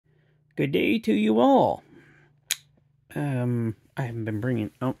Good day to you all. I haven't been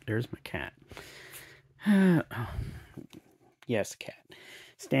bringing... Oh, there's my cat. Yes, cat.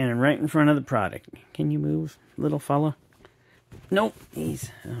 Standing right in front of the product. Can you move, little fella? Nope, he's...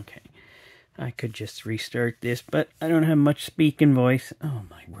 Okay. I could just restart this, but I don't have much speaking voice. Oh,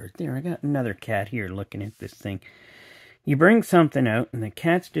 my word. There, I got another cat here looking at this thing. You bring something out, and the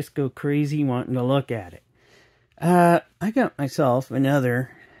cats just go crazy wanting to look at it. I got myself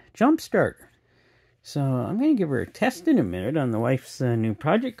another jump starter. So I'm going to give her a test in a minute on the wife's new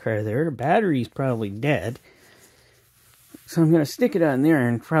project car there. Her battery's probably dead. So I'm going to stick it on there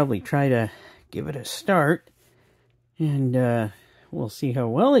and probably try to give it a start. And we'll see how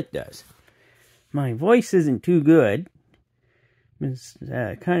well it does. My voice isn't too good. It's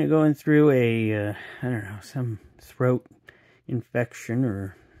kind of going through a, I don't know, some throat infection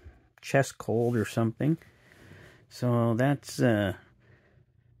or chest cold or something. So that's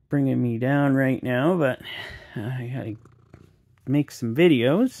bringing me down right now, but I gotta make some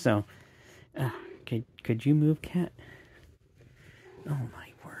videos, so could you move, cat? Oh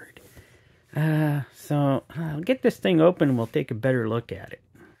my word. So I'll get this thing open and we'll take a better look at it.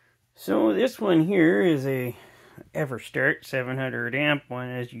 So this one here is a Everstart 700 amp one,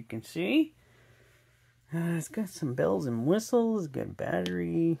 as you can see. It's got some bells and whistles, good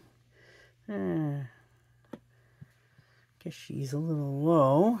battery. Guess she's a little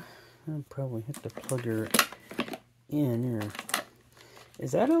low. I'll probably have to plug her in. Or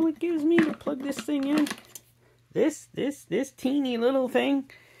is that all it gives me to plug this thing in? This teeny little thing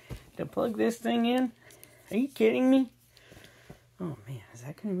to plug this thing in? Are you kidding me? Oh man, is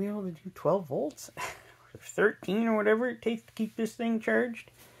that going to be able to do 12 volts? Or 13 or whatever it takes to keep this thing charged?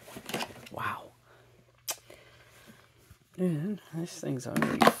 Wow. And this thing's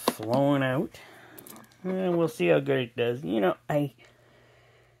already flowing out. And we'll see how good it does. You know,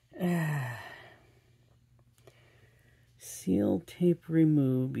 seal tape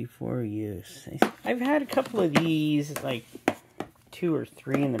remove before use. I've had a couple of these, like 2 or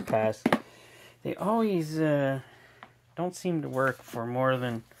 3 in the past. They always don't seem to work for more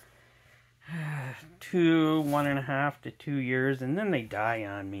than 1.5 to 2 years, and then they die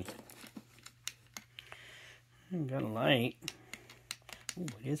on me. I've got a light. Ooh,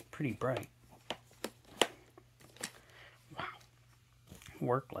 it is pretty bright.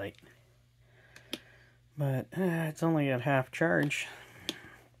 Work light, but it's only at half charge,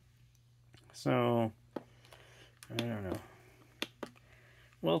 so I don't know.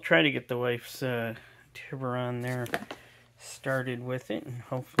 We'll try to get the wife's Tiburon there started with it, and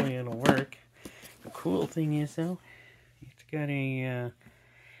hopefully it'll work. The cool thing is though, it's got a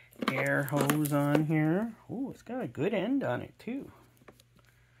air hose on here. Ooh, it's got a good end on it too.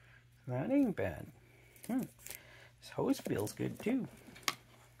 That ain't bad. This hose feels good too.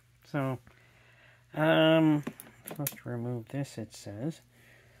 So, supposed to remove this, it says.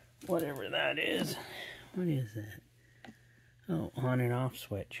 Whatever that is. What is that? Oh, on and off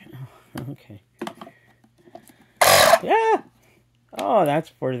switch. Oh, okay. Yeah! Oh, that's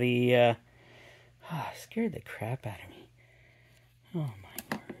for the, scared the crap out of me. Oh,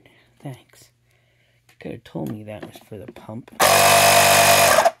 my word. Thanks. You could have told me that was for the pump.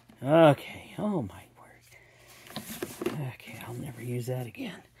 Okay. Oh, my word. Okay, I'll never use that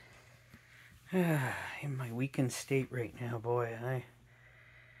again. In my weakened state right now, boy,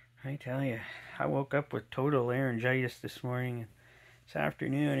 I tell you, I woke up with total laryngitis this morning, and this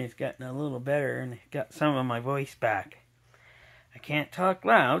afternoon it's gotten a little better, and got some of my voice back. I can't talk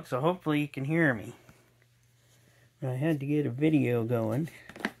loud, so hopefully you can hear me. But I had to get a video going.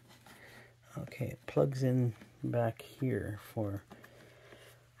 Okay, it plugs in back here for...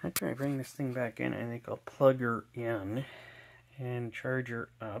 After I bring this thing back in, I think I'll plug her in and charge her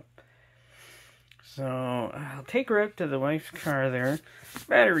up. So, I'll take her out to the wife's car there.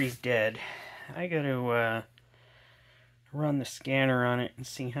 Battery's dead. I gotta run the scanner on it and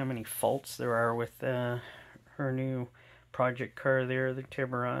see how many faults there are with her new project car there, the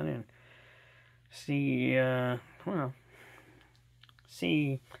Tiburon, and see, well,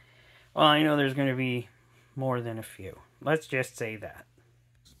 I know there's going to be more than a few. Let's just say that.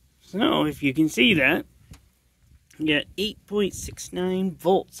 So, if you can see that, you got 8.69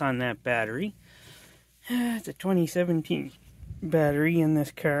 volts on that battery. It's a 2017 battery in this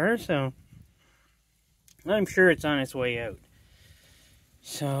car, so I'm sure it's on its way out.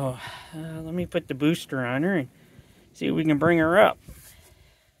 So, let me put the booster on her and see if we can bring her up.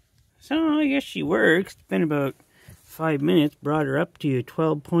 So, I guess she works. It's been about 5 minutes. Brought her up to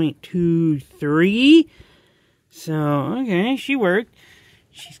 12.23. So, okay, she worked.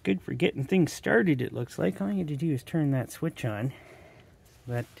 She's good for getting things started, it looks like. All you had to do is turn that switch on.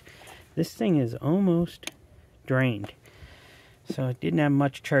 But This thing is almost drained. So it didn't have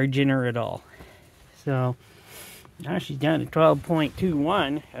much charge in her at all. So now she's down to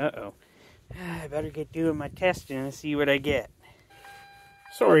 12.21. Uh-oh. I better get doing my testing and see what I get.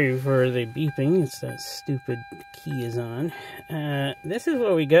 Sorry for the beeping. It's that stupid key is on. This is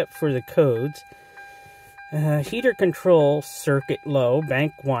what we got for the codes. Heater control circuit low,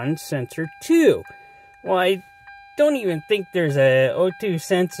 bank 1, sensor 2. Well, I don't even think there's a O2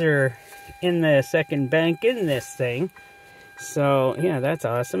 sensor in the second bank in this thing. So, yeah, that's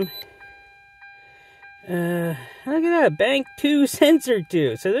awesome. Look at that, bank 2, sensor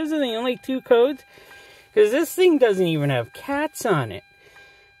 2. So those are the only 2 codes. Because this thing doesn't even have cats on it.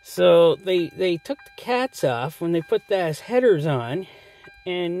 So they took the cats off when they put those headers on.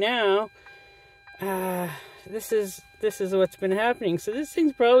 And now, this is what's been happening. So this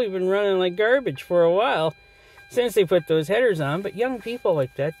thing's probably been running like garbage for a while since they put those headers on. But young people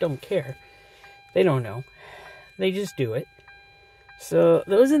like that don't care. They don't know. They just do it. So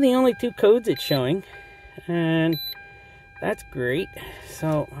those are the only 2 codes it's showing. And that's great.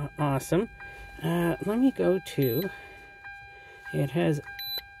 So awesome. Let me go to... It has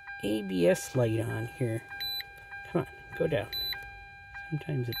ABS light on here. Come on, go down.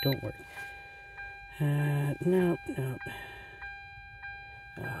 Sometimes it don't work. No.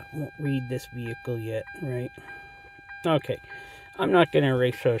 Won't read this vehicle yet, right? Okay. I'm not going to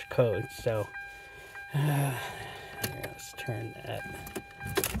erase those codes, so... let's turn that.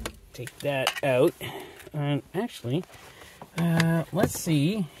 Take that out. And actually, let's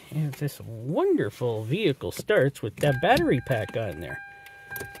see if this wonderful vehicle starts with that battery pack on there.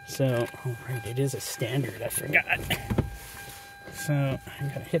 So, oh right, it is a standard, I forgot. So, I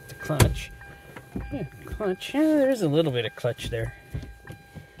gotta hit the clutch. Yeah, clutch, yeah, there's a little bit of clutch there.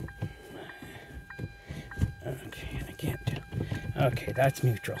 Okay, I can't do. Okay, that's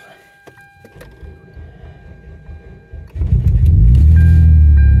neutral.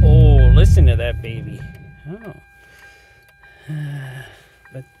 Oh, listen to that baby. Oh.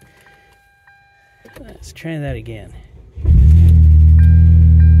 But let's try that again.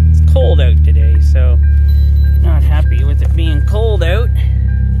 It's cold out today, so not happy with it being cold out.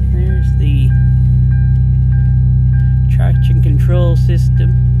 There's the traction control system.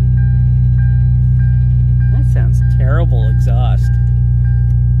 That sounds terrible exhaust.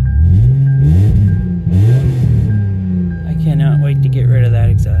 I cannot wait to get rid of that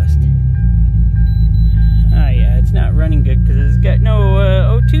exhaust. Ah, yeah, it's not running good because it's got no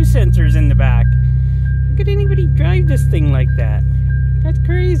O2 sensors in the back. How could anybody drive this thing like that? That's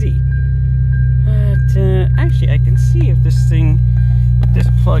crazy. But, actually, I can see if this thing, with this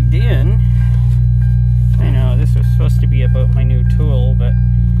plugged in, I know this was supposed to be about my new tool, but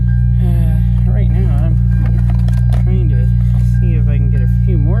right now I'm trying to see if I can get a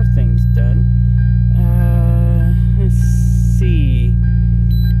few more things done. Let's see.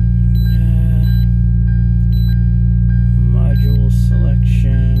 Module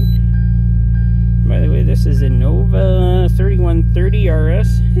selection. By the way, this is a Nova 3130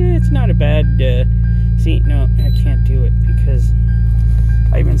 RS. It's not a bad, see, no, I can't do it because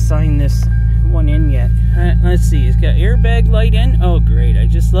I haven't signed this one in yet. Let's see, it's got airbag light in. Oh, great, I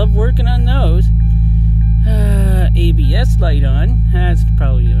just love working on those. ABS light on. That's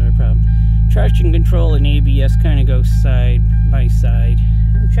probably not a problem. Traction control and ABS kind of go side by side.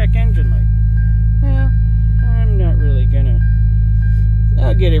 And check engine light. Well, I'm not really gonna...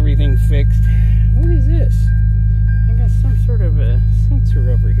 I'll get everything fixed. What is this? I got some sort of a sensor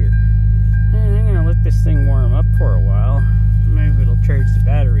over here. I'm gonna let this thing warm up for a while. Maybe it'll charge the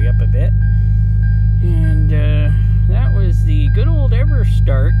battery up a bit. And that was the good old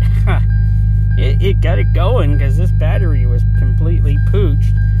EverStart. It got it going because this battery was completely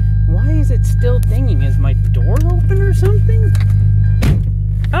pooched. Why is it still dinging? Is my door open or something?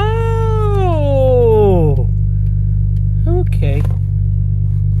 Oh! Okay.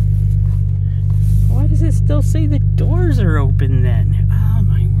 Why does it still say the doors are open then? Oh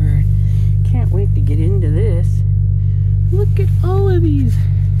my word. Can't wait to get into this. Look at all of these.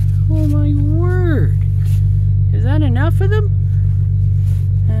 Oh my word. Is that enough of them?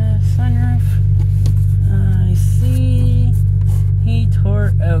 Sunroof. I see. He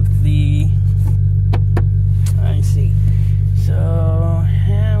tore out the... I see. So,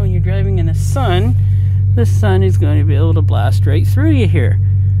 when you're driving in the sun is going to be able to blast right through you here.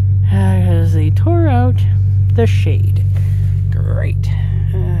 As they tore out the shade. Great.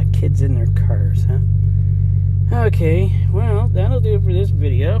 Kids in their cars, huh? Okay, well, that'll do it for this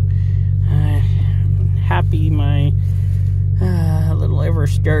video. Happy my little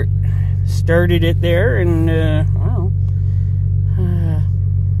EverStart started it there, and well,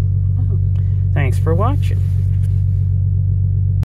 Thanks for watching.